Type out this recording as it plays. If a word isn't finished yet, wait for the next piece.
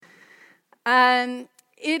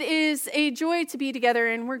It is a joy to be together,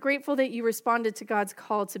 and we're grateful that you responded to God's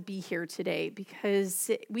call to be here today,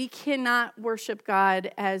 because we cannot worship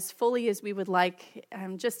God as fully as we would like,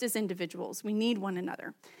 just as individuals. We need one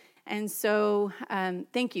another. And so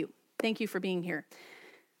thank you. Thank you for being here.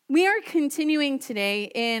 We are continuing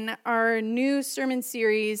today in our new sermon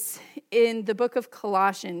series in the book of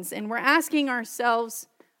Colossians, and we're asking ourselves,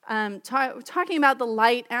 talking about the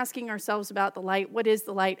light, asking ourselves about the light. What is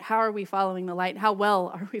the light? How are we following the light? How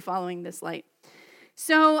well are we following this light?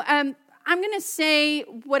 So I'm going to say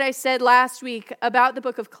what I said last week about the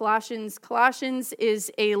book of Colossians. Colossians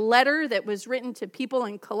is a letter that was written to people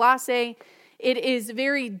in Colossae. It is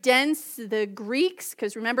very dense. The Greeks,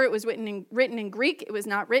 because remember it was written in Greek, it was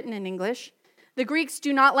not written in English. The Greeks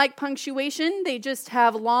do not like punctuation. They just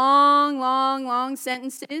have long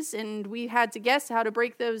sentences, and we had to guess how to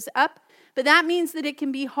break those up. But that means that it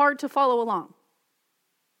can be hard to follow along.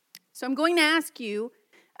 So I'm going to ask you,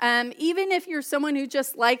 even if you're someone who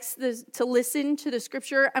just likes to listen to the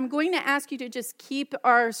scripture, I'm going to ask you to just keep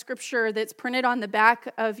our scripture that's printed on the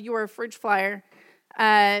back of your fridge flyer.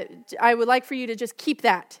 I would like for you to just keep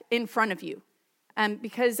that in front of you.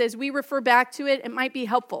 Because as we refer back to it, it might be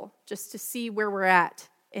helpful just to see where we're at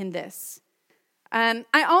in this.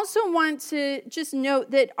 I also want to just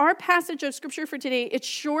note that our passage of scripture for today, it's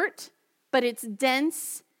short, but it's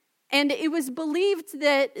dense. And it was believed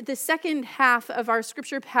that the second half of our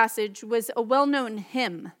scripture passage was a well-known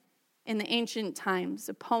hymn in the ancient times,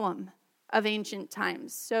 a poem of ancient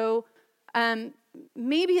times. So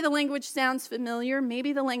maybe the language sounds familiar,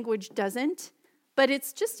 maybe the language doesn't. But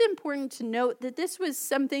it's just important to note that this was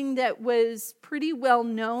something that was pretty well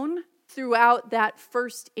known throughout that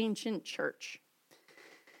first ancient church.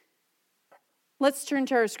 Let's turn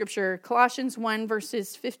to our scripture, Colossians 1,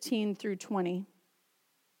 verses 15 through 20.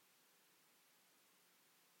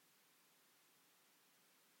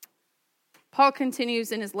 Paul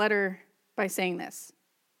continues in his letter by saying this.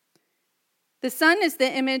 The Son is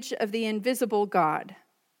the image of the invisible God,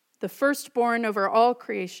 the firstborn over all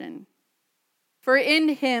creation. For in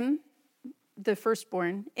him, the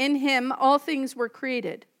firstborn, in him all things were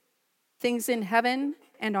created, things in heaven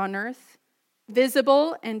and on earth,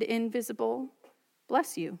 visible and invisible.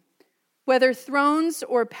 Bless you. Whether thrones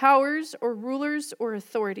or powers or rulers or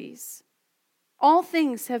authorities, all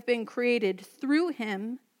things have been created through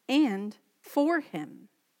him and for him.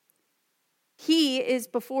 He is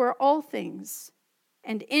before all things,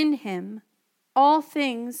 and in him all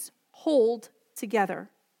things hold together.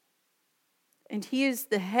 And he is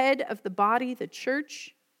the head of the body, the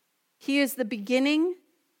church. He is the beginning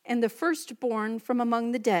and the firstborn from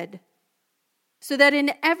among the dead, so that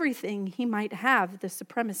in everything he might have the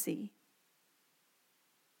supremacy.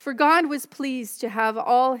 For God was pleased to have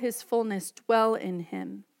all his fullness dwell in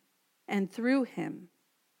him, and through him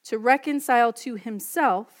to reconcile to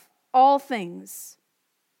himself all things,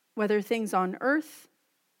 whether things on earth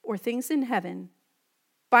or things in heaven,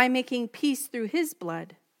 by making peace through his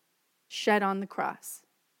blood shed on the cross.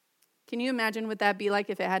 Can you imagine what that'd be like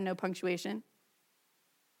if it had no punctuation?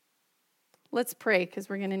 Let's pray, because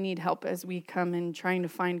we're going to need help as we come in trying to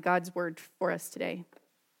find God's word for us today.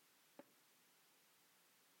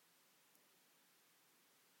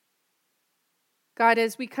 God,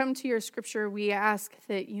 as we come to your scripture, we ask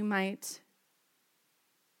that you might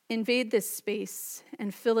invade this space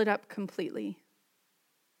and fill it up completely.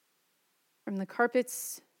 From the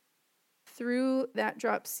carpets through that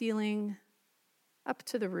drop ceiling up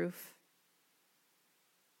to the roof,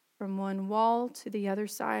 from one wall to the other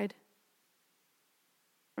side,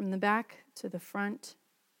 from the back to the front.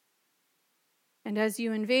 And as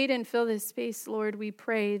you invade and fill this space, Lord, we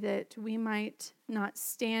pray that we might not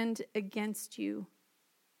stand against you,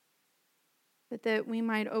 but that we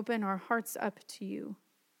might open our hearts up to you,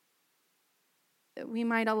 that we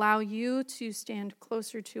might allow you to stand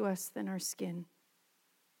closer to us than our skin,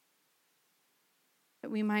 that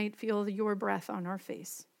we might feel your breath on our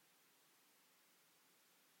face.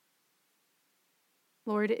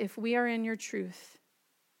 Lord, if we are in your truth,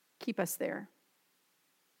 keep us there.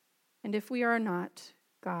 And if we are not,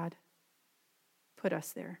 God, put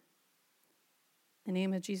us there. In the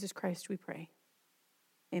name of Jesus Christ we pray.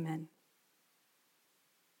 Amen.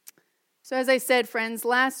 So as I said, friends,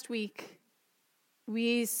 last week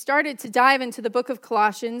we started to dive into the book of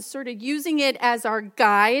Colossians, sort of using it as our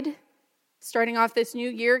guide, starting off this new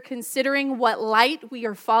year, considering what light we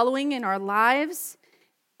are following in our lives,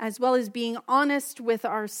 as well as being honest with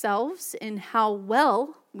ourselves in how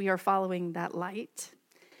well we are following that light.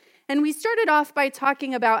 And we started off by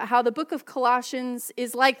talking about how the book of Colossians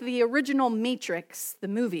is like the original Matrix, the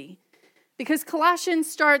movie, Because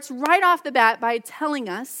Colossians starts right off the bat by telling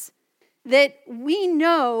us that we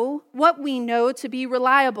know what we know to be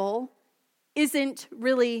reliable isn't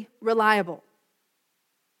really reliable.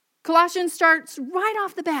 Colossians starts right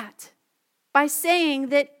off the bat by saying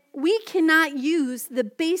that we cannot use the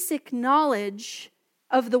basic knowledge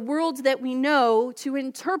of the world that we know to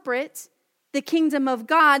interpret the kingdom of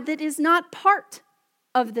God that is not part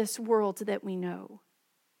of this world that we know.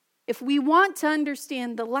 If we want to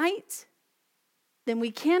understand the light, then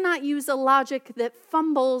we cannot use a logic that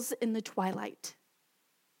fumbles in the twilight.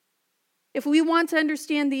 If we want to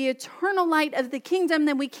understand the eternal light of the kingdom,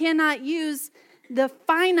 then we cannot use the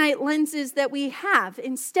finite lenses that we have.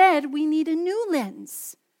 Instead, we need a new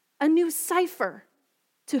lens, a new cipher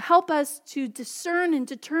to help us to discern and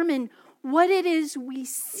determine what it is we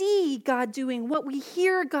see God doing, what we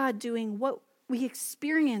hear God doing, what we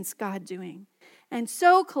experience God doing. And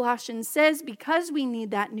so Colossians says, because we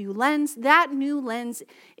need that new lens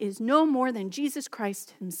is no more than Jesus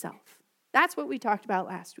Christ himself. That's what we talked about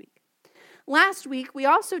last week. Last week, we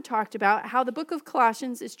also talked about how the book of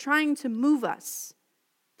Colossians is trying to move us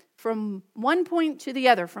from one point to the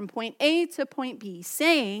other, from point A to point B,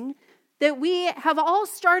 saying that we have all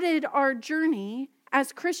started our journey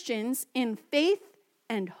as Christians in faith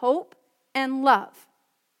and hope and love.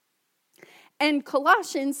 And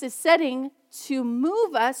Colossians is setting to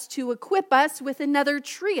move us, to equip us with another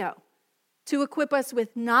trio, to equip us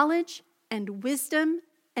with knowledge and wisdom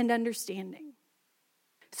and understanding.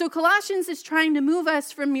 So Colossians is trying to move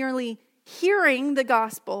us from merely hearing the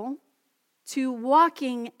gospel to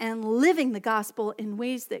walking and living the gospel in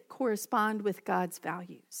ways that correspond with God's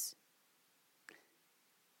values.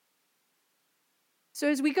 So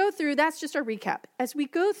as we go through, that's just our recap. As we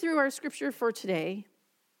go through our scripture for today,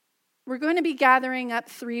 we're going to be gathering up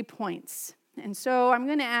 3 points. And so I'm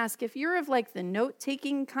going to ask, if you're of like the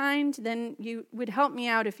note-taking kind, then you would help me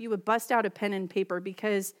out if you would bust out a pen and paper,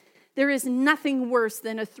 because there is nothing worse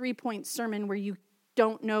than a 3-point sermon where you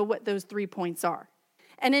don't know what those 3 points are.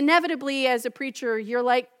 And inevitably, as a preacher, you're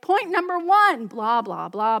like, point number 1, blah, blah,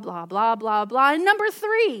 blah, blah, blah, blah, blah, and number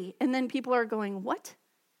 3. And then people are going, what?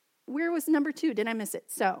 Where was number 2? Did I miss it?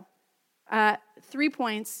 So 3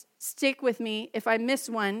 points. Stick with me. If I miss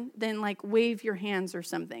one, then like wave your hands or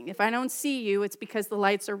something. If I don't see you, it's because the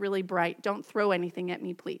lights are really bright. Don't throw anything at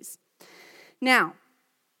me, please. Now,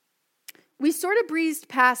 we sort of breezed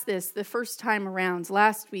past this the first time around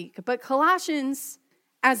last week, but Colossians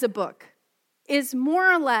as a book is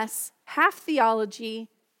more or less half theology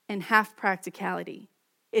and half practicality.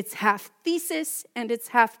 It's half thesis and it's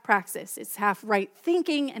half praxis. It's half right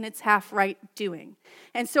thinking and it's half right doing.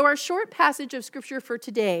 And so our short passage of scripture for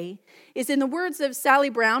today is, in the words of Sally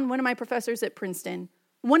Brown, one of my professors at Princeton,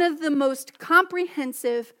 one of the most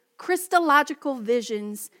comprehensive Christological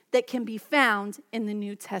visions that can be found in the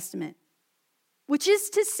New Testament. Which is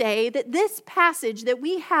to say that this passage that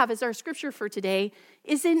we have as our scripture for today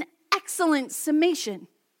is an excellent summation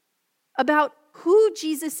about who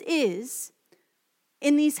Jesus is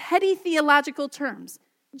in these heady theological terms.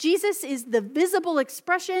 Jesus is the visible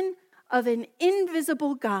expression of an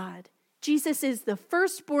invisible God. Jesus is the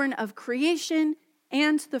firstborn of creation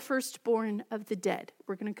and the firstborn of the dead.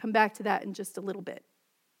 We're going to come back to that in just a little bit.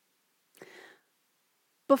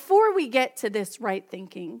 Before we get to this right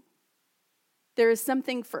thinking, there is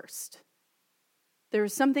something first. There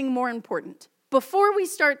is something more important. Before we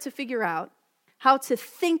start to figure out how to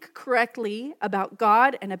think correctly about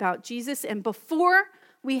God and about Jesus, and before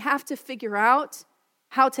we have to figure out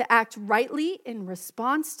how to act rightly in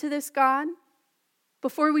response to this God,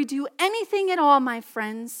 before we do anything at all, my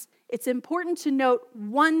friends, it's important to note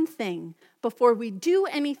one thing. Before we do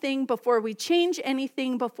anything, before we change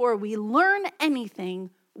anything, before we learn anything,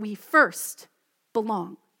 we first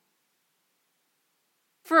belong.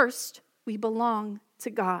 First, we belong to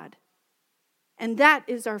God. And that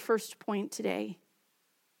is our first point today.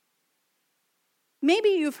 Maybe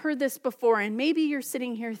you've heard this before, and maybe you're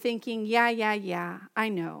sitting here thinking, yeah, I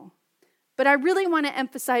know. But I really want to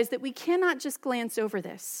emphasize that we cannot just glance over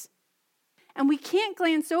this. And we can't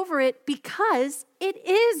glance over it because it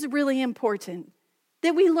is really important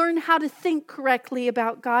that we learn how to think correctly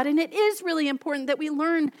about God. And it is really important that we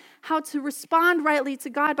learn how to respond rightly to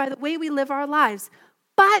God by the way we live our lives.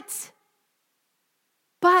 But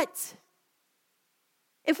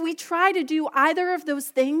if we try to do either of those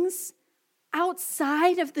things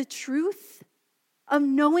outside of the truth of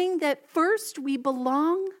knowing that first we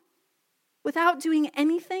belong without doing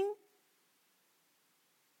anything,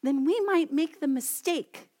 then we might make the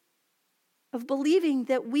mistake of believing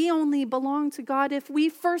that we only belong to God if we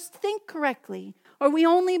first think correctly, or we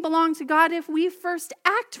only belong to God if we first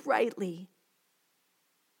act rightly.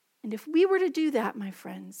 And if we were to do that, my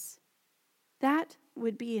friends, that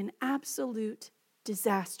would be an absolute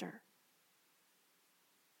disaster.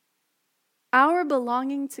 Our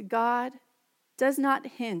belonging to God does not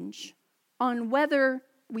hinge on whether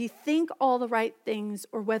we think all the right things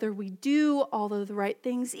or whether we do all of the right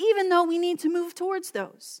things, even though we need to move towards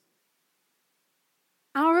those.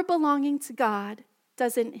 Our belonging to God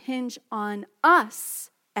doesn't hinge on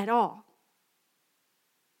us at all.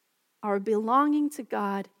 Our belonging to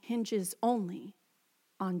God hinges only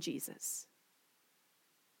on Jesus.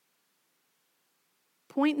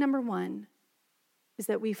 Point number 1 is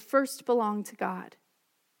that we first belong to God,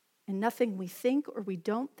 and nothing we think or we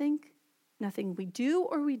don't think, nothing we do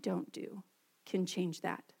or we don't do can change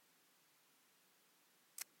that.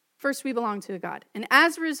 First, we belong to God, and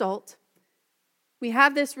as a result, we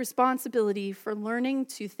have this responsibility for learning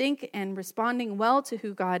to think and responding well to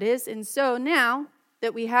who God is. And so now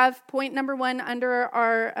that we have point number 1 under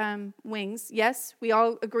our wings, yes, we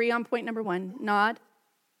all agree on point number 1, nod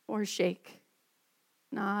or shake.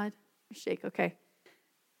 Nod or shake, okay.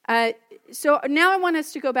 So now I want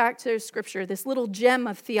us to go back to Scripture, this little gem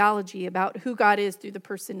of theology about who God is through the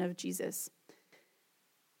person of Jesus.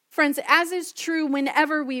 Friends, as is true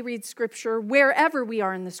whenever we read Scripture, wherever we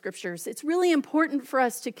are in the Scriptures, it's really important for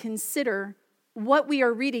us to consider what we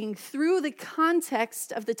are reading through the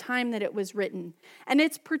context of the time that it was written. And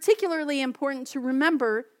it's particularly important to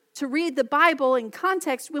remember to read the Bible in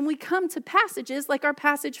context when we come to passages like our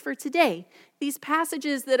passage for today. These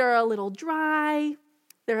passages that are a little dry,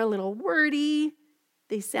 they're a little wordy,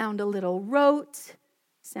 they sound a little rote,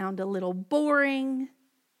 sound a little boring.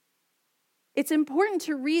 It's important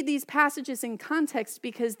to read these passages in context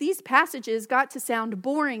because these passages got to sound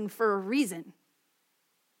boring for a reason.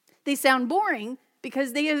 They sound boring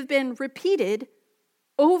because they have been repeated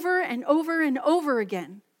over and over and over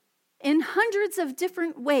again in hundreds of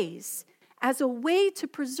different ways as a way to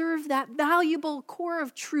preserve that valuable core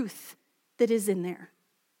of truth that is in there.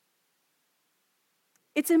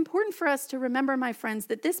 It's important for us to remember, my friends,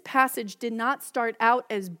 that this passage did not start out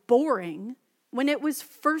as boring when it was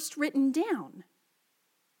first written down.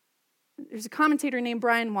 There's a commentator named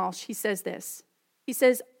Brian Walsh. He says this. He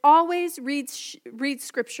says, always read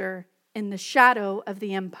Scripture in the shadow of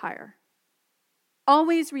the empire.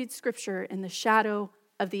 Always read Scripture in the shadow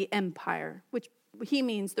of the empire, which he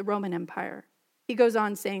means the Roman Empire. He goes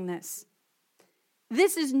on saying this.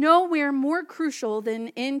 This is nowhere more crucial than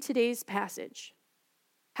in today's passage.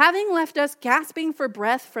 Having left us gasping for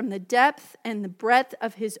breath from the depth and the breadth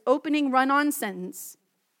of his opening run-on sentence,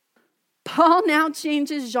 Paul now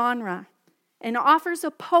changes genre and offers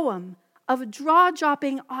a poem of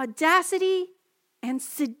jaw-dropping audacity and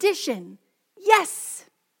sedition. Yes,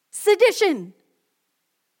 sedition.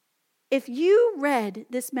 If you read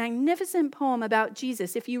this magnificent poem about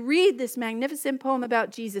Jesus, if you read this magnificent poem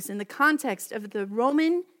about Jesus in the context of the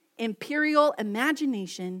Roman imperial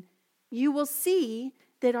imagination, you will see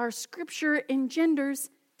that our Scripture engenders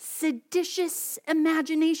seditious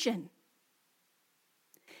imagination.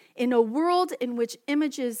 In a world in which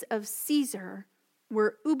images of Caesar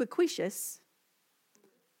were ubiquitous,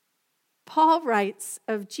 Paul writes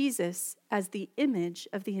of Jesus as the image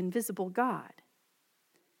of the invisible God.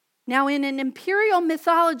 Now, in an imperial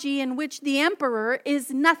mythology in which the emperor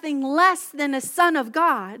is nothing less than a son of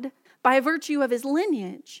God by virtue of his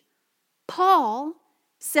lineage, Paul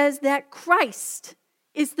says that Christ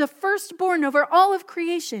is the firstborn over all of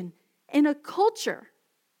creation in a culture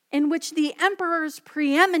in which the emperor's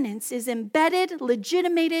preeminence is embedded,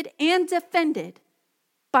 legitimated, and defended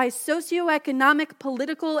by socioeconomic,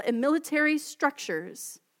 political, and military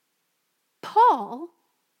structures. Paul,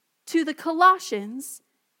 to the Colossians,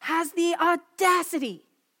 has the audacity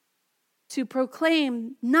to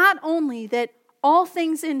proclaim not only that all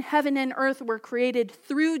things in heaven and earth were created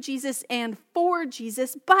through Jesus and for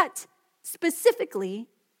Jesus, but specifically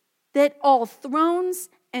that all thrones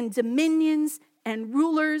and dominions and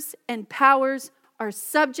rulers and powers are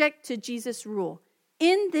subject to Jesus' rule.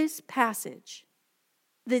 In this passage,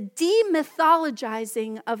 the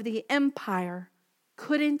demythologizing of the empire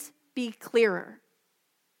couldn't be clearer.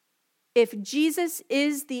 If Jesus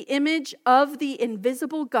is the image of the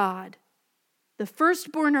invisible God, the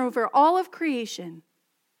firstborn over all of creation,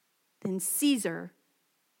 then Caesar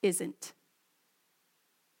isn't.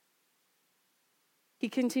 He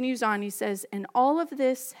continues on, he says, and all of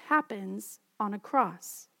this happens on a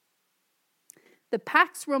cross. The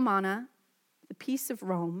Pax Romana, the peace of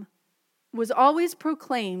Rome, was always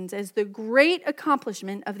proclaimed as the great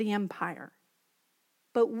accomplishment of the empire.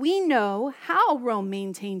 But we know how Rome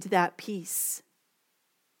maintained that peace.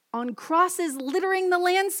 On crosses littering the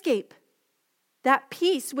landscape, That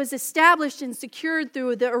peace was established and secured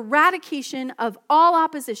through the eradication of all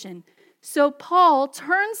opposition. So Paul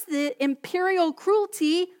turns the imperial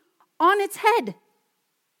cruelty on its head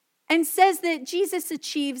and says that Jesus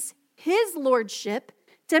achieves his lordship,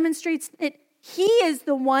 demonstrates that he is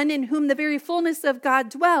the one in whom the very fullness of God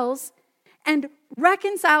dwells, and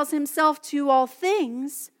reconciles himself to all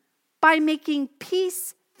things by making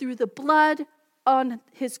peace through the blood on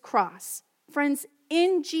his cross. Friends,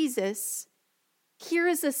 in Jesus, here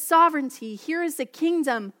is a sovereignty, here is a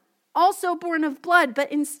kingdom, also born of blood,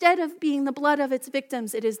 but instead of being the blood of its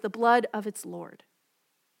victims, it is the blood of its Lord.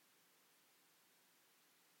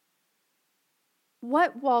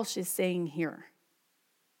 What Walsh is saying here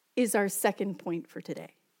is our second point for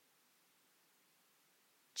today.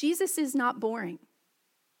 Jesus is not boring.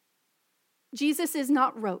 Jesus is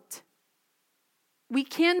not rote. We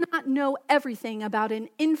cannot know everything about an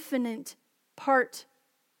infinite part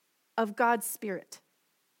of God's Spirit.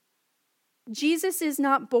 Jesus is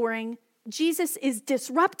not boring. Jesus is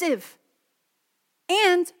disruptive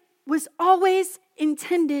and was always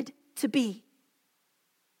intended to be.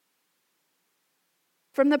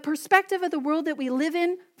 From the perspective of the world that we live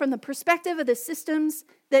in, from the perspective of the systems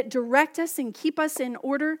that direct us and keep us in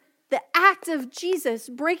order, the act of Jesus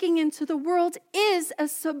breaking into the world is a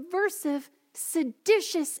subversive,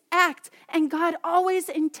 seditious act. And God always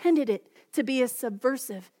intended it to be a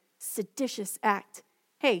subversive, seditious act.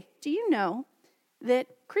 Hey, do you know that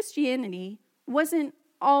Christianity wasn't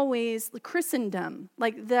always Christendom?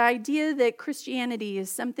 Like the idea that Christianity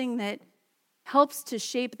is something that helps to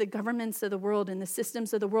shape the governments of the world and the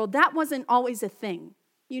systems of the world, that wasn't always a thing.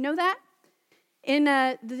 You know that? In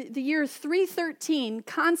the year 313,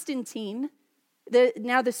 Constantine,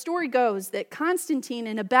 now the story goes that Constantine,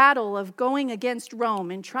 in a battle of going against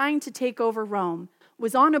Rome and trying to take over Rome,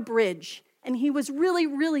 was on a bridge, and he was really,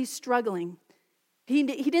 really struggling. He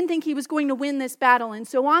didn't think he was going to win this battle, and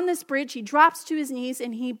so on this bridge, he drops to his knees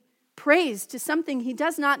and he prays to something he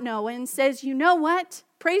does not know and says, you know what?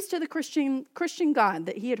 Prays to the Christian God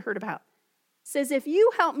that he had heard about. Says, if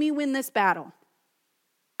you help me win this battle,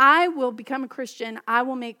 I will become a Christian. I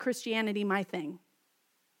will make Christianity my thing.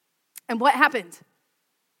 And what happened?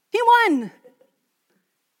 He won.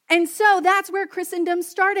 And so that's where Christendom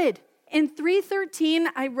started. In 313,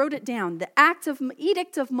 I wrote it down, the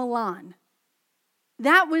Edict of Milan.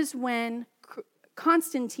 That was when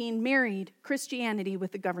Constantine married Christianity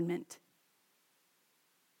with the government.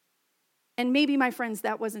 And maybe, my friends,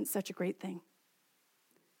 that wasn't such a great thing,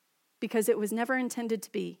 because it was never intended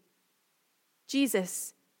to be.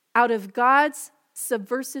 Jesus, out of God's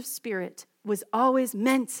subversive spirit, was always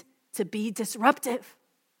meant to be disruptive,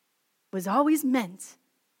 was always meant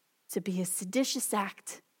to be a seditious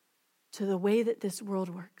act to the way that this world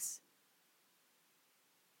works.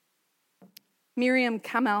 Miriam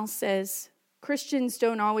Kamel says, Christians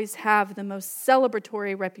don't always have the most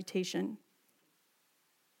celebratory reputation.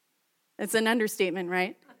 That's an understatement,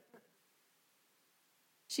 right?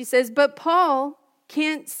 She says, but Paul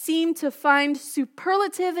can't seem to find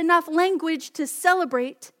superlative enough language to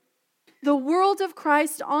celebrate the world of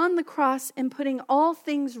Christ on the cross and putting all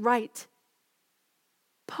things right.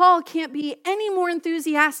 Paul can't be any more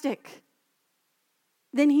enthusiastic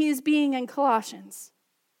than he is being in Colossians.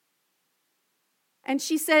 And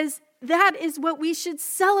she says, that is what we should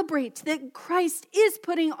celebrate, that Christ is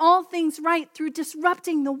putting all things right through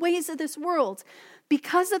disrupting the ways of this world.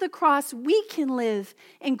 Because of the cross, we can live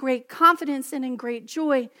in great confidence and in great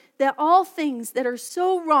joy that all things that are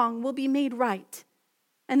so wrong will be made right,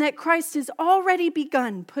 and that Christ has already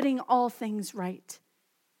begun putting all things right.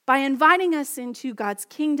 By inviting us into God's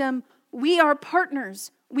kingdom, we are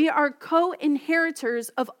partners. We are co-inheritors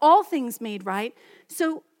of all things made right.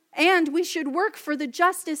 And we should work for the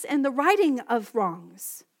justice and the righting of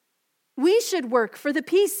wrongs. We should work for the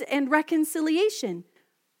peace and reconciliation.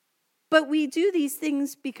 But we do these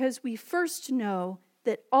things because we first know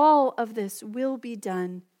that all of this will be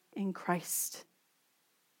done in Christ.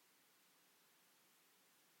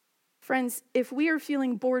 Friends, if we are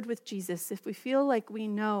feeling bored with Jesus, if we feel like we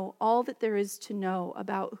know all that there is to know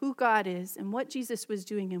about who God is and what Jesus was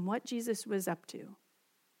doing and what Jesus was up to,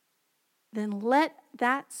 then let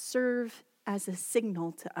that serve as a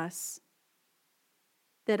signal to us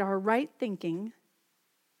that our right thinking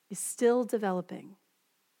is still developing.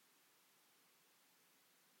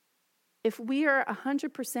 If we are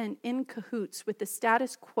 100% in cahoots with the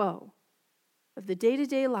status quo of the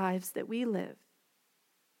day-to-day lives that we live,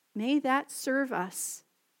 may that serve us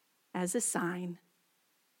as a sign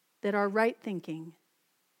that our right thinking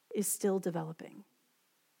is still developing.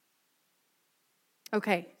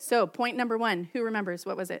 Okay, so point number one, who remembers?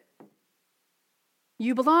 What was it?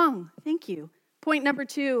 You belong. Thank you. Point number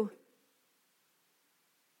 2.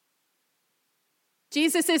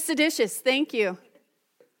 Jesus is seditious. Thank you.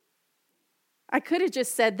 I could have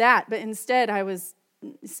just said that, but instead I was,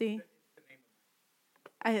 see?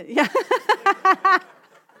 Yeah.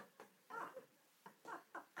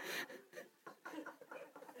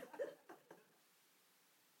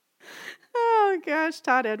 Oh, gosh,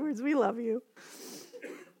 Todd Edwards, we love you.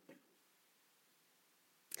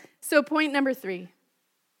 So point number 3.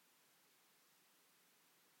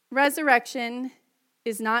 Resurrection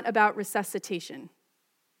is not about resuscitation.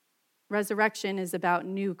 Resurrection is about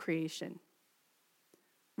new creation.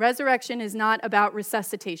 Resurrection is not about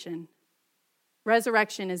resuscitation.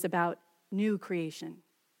 Resurrection is about new creation.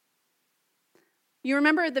 You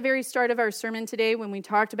remember at the very start of our sermon today when we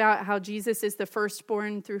talked about how Jesus is the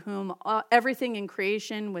firstborn through whom everything in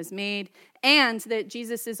creation was made, and that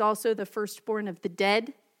Jesus is also the firstborn of the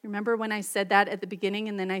dead? Remember when I said that at the beginning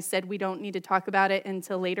and then I said we don't need to talk about it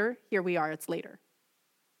until later? Here we are, it's later.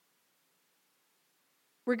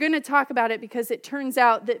 We're going to talk about it because it turns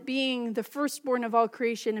out that being the firstborn of all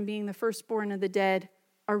creation and being the firstborn of the dead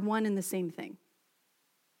are one and the same thing.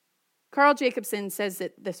 Carl Jacobson says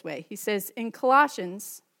it this way. He says, in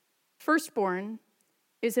Colossians, firstborn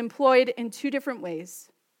is employed in 2 different ways.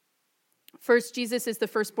 First, Jesus is the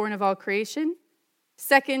firstborn of all creation.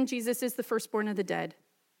 Second, Jesus is the firstborn of the dead.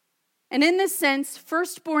 And in this sense,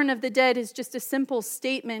 firstborn of the dead is just a simple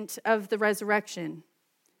statement of the resurrection,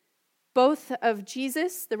 both of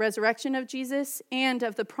Jesus, the resurrection of Jesus, and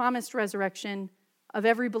of the promised resurrection of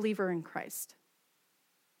every believer in Christ.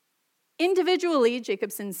 Individually,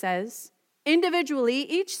 Jacobson says,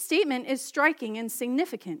 each statement is striking and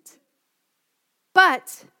significant.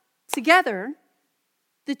 But together,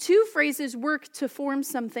 the 2 phrases work to form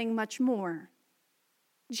something much more.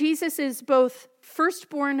 Jesus is both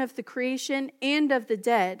firstborn of the creation and of the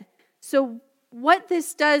dead. So what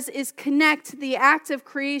this does is connect the act of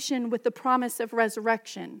creation with the promise of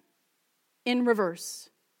resurrection in reverse.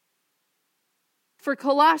 For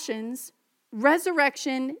Colossians,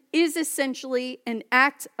 resurrection is essentially an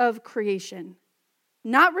act of creation,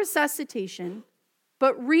 not resuscitation,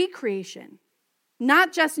 but recreation,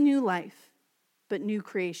 not just new life, but new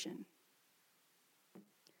creation.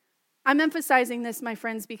 I'm emphasizing this, my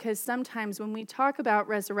friends, because sometimes when we talk about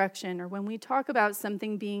resurrection or when we talk about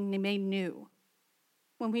something being made new,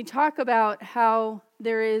 when we talk about how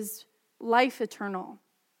there is life eternal,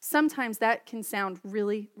 sometimes that can sound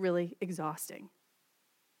really, really exhausting.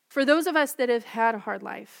 For those of us that have had a hard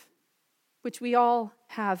life, which we all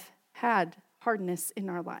have had hardness in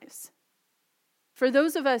our lives, for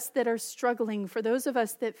those of us that are struggling, for those of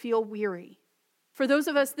us that feel weary, for those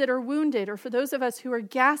of us that are wounded, or for those of us who are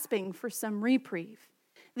gasping for some reprieve,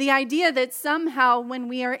 the idea that somehow when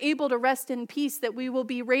we are able to rest in peace, that we will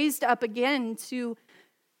be raised up again to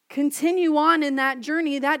continue on in that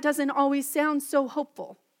journey, that doesn't always sound so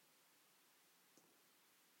hopeful.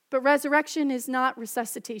 But resurrection is not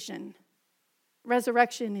resuscitation.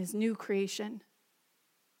 Resurrection is new creation.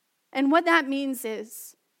 And what that means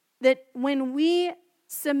is that when we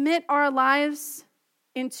submit our lives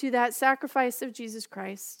into that sacrifice of Jesus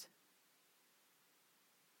Christ,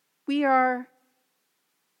 we are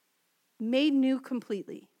made new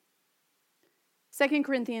completely. 2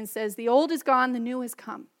 Corinthians says, the old is gone, the new has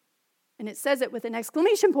come. And it says it with an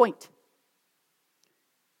exclamation point.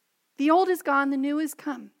 The old is gone, the new has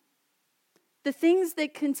come. The things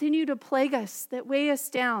that continue to plague us, that weigh us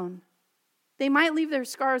down, they might leave their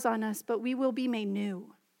scars on us, but we will be made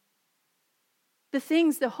new. The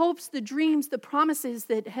things, the hopes, the dreams, the promises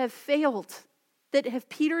that have failed, that have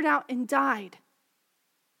petered out and died,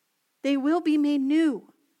 they will be made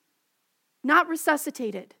new. Not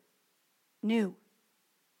resuscitated, new.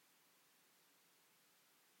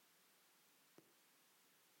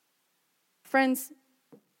 Friends,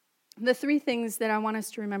 the 3 things that I want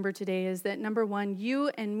us to remember today is that, number 1, you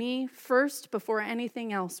and me, first, before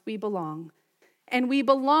anything else, we belong. And we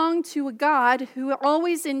belong to a God who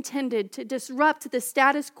always intended to disrupt the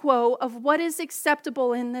status quo of what is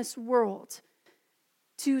acceptable in this world,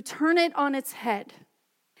 to turn it on its head.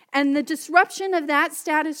 And the disruption of that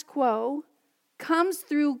status quo comes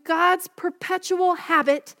through God's perpetual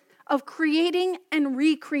habit of creating and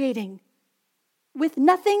recreating, with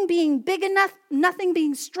nothing being big enough, nothing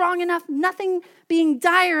being strong enough, nothing being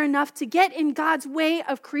dire enough to get in God's way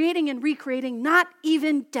of creating and recreating, not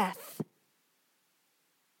even death.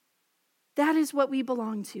 That is what we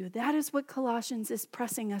belong to. That is what Colossians is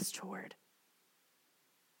pressing us toward.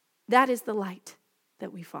 That is the light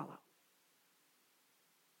that we follow.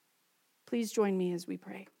 Please join me as we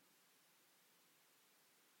pray.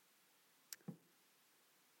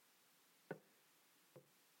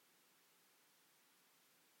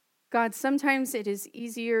 God, sometimes it is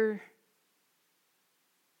easier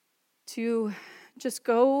to just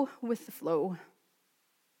go with the flow,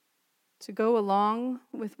 to go along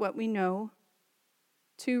with what we know,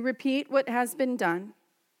 to repeat what has been done,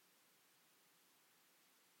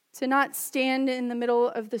 to not stand in the middle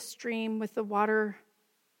of the stream with the water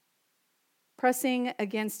pressing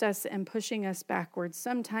against us and pushing us backwards.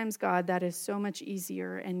 Sometimes, God, that is so much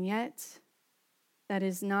easier, and yet that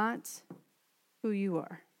is not who you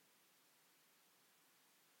are.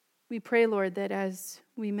 We pray, Lord, that as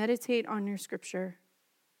we meditate on your scripture,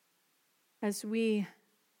 as we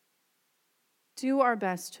do our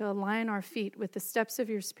best to align our feet with the steps of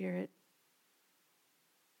your Spirit,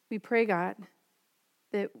 we pray, God,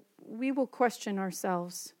 that we will question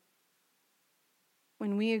ourselves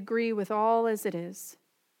when we agree with all as it is.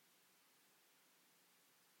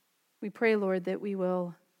 We pray, Lord, that we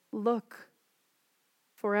will look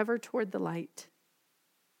forever toward the light,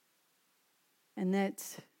 and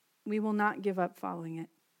that we will not give up following it.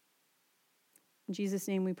 In Jesus'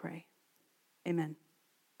 name we pray. Amen.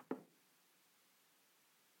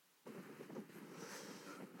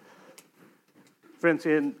 Friends,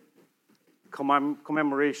 in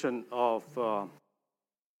commemoration of